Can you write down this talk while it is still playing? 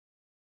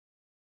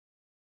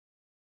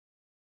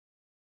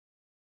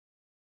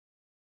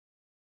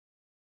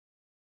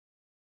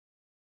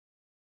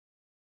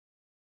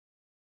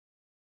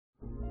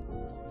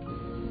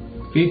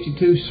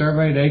52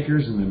 surveyed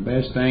acres, and the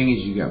best thing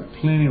is you got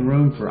plenty of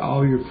room for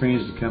all your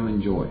friends to come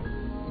enjoy.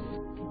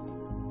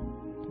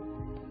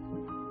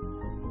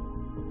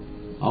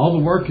 All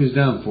the work is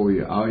done for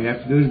you. All you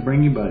have to do is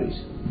bring your buddies.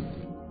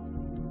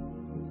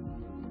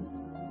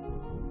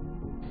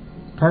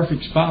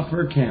 Perfect spot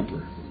for a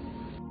camper.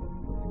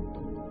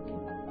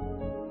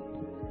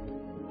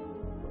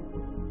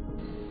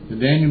 The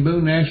Daniel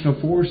Boone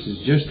National Forest is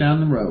just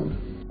down the road.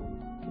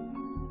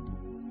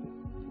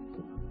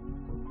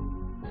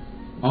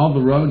 All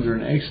the roads are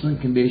in excellent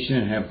condition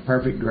and have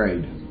perfect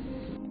grade.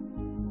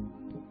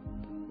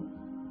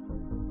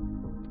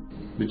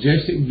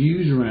 Majestic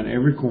views around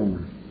every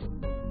corner.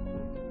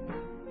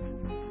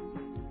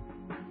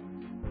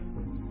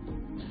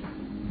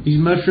 These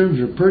mushrooms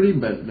are pretty,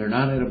 but they're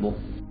not edible.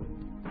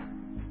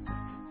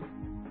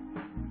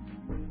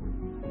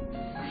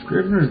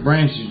 Scrivener's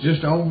Branch is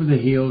just over the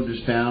hill,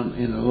 just down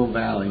in the little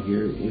valley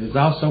here. It is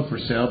also for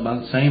sale by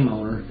the same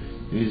owner.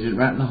 It is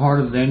right in the heart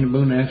of the Daniel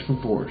Boone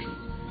National Forest.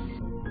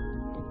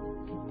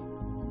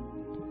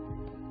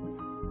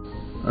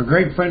 A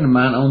great friend of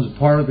mine owns a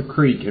part of the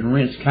creek and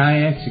rents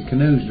kayaks and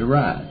canoes to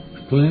ride.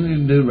 There's plenty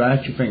to do right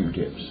at your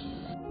fingertips.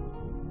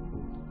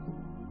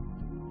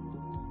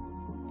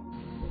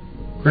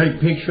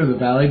 Great picture of the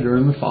valley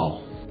during the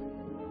fall.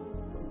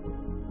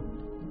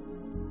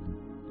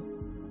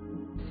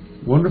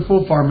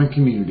 Wonderful farming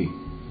community.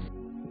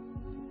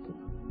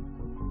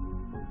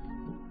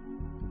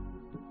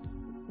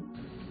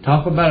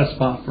 Talk about a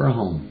spot for a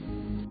home.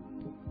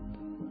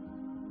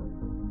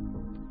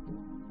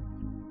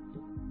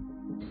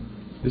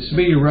 This will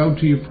be your road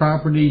to your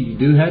property. You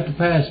do have to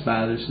pass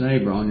by this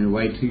neighbor on your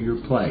way to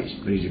your place,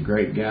 but he's a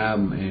great guy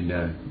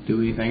and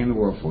do anything in the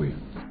world for you.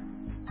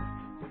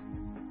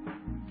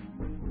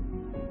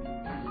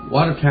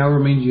 Water tower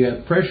means you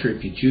have pressure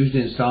if you choose to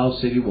install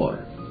city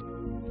water.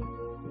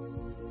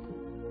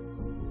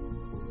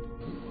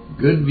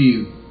 Good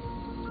view.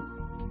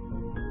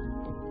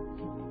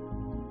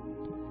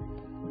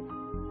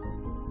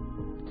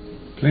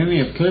 Plenty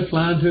of cliff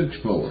line to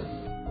explore.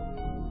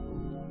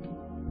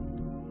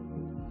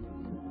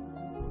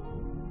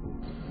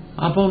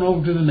 Hop on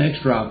over to the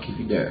next rock if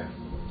you dare.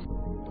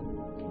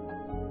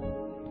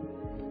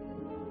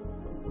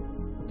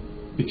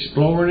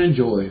 Explore and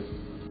enjoy.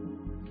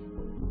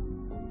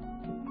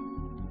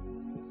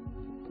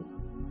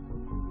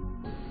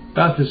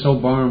 Thought this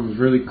old barn was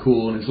really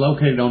cool, and it's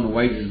located on the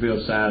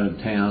Wagersville side of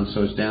town,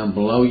 so it's down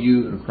below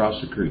you and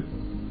across the creek.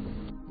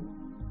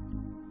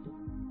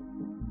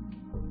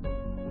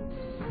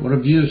 What a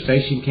view of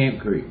Station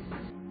Camp Creek.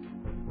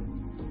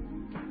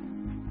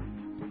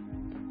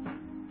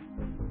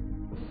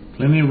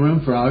 Plenty of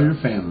room for all your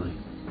family.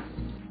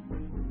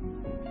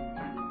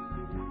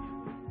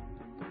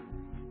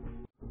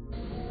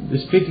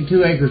 This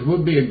 52 acres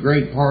would be a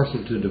great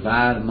parcel to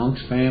divide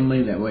amongst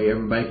family. That way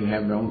everybody could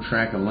have their own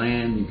tract of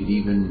land. You could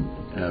even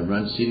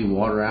run city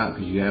water out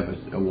because you have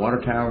a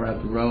water tower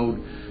out the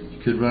road. You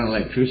could run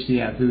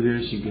electricity out through here,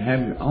 so you could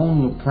have your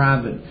own little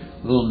private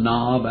little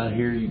knob out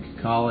here, you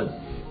could call it,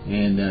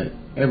 and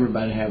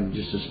everybody have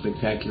just a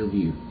spectacular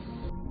view.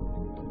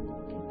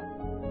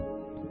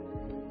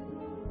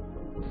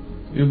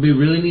 It'll be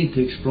really neat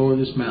to explore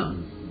this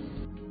mountain.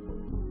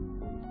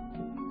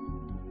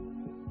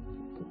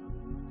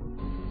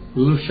 A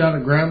little shot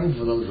of gravel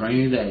for those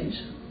rainy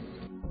days.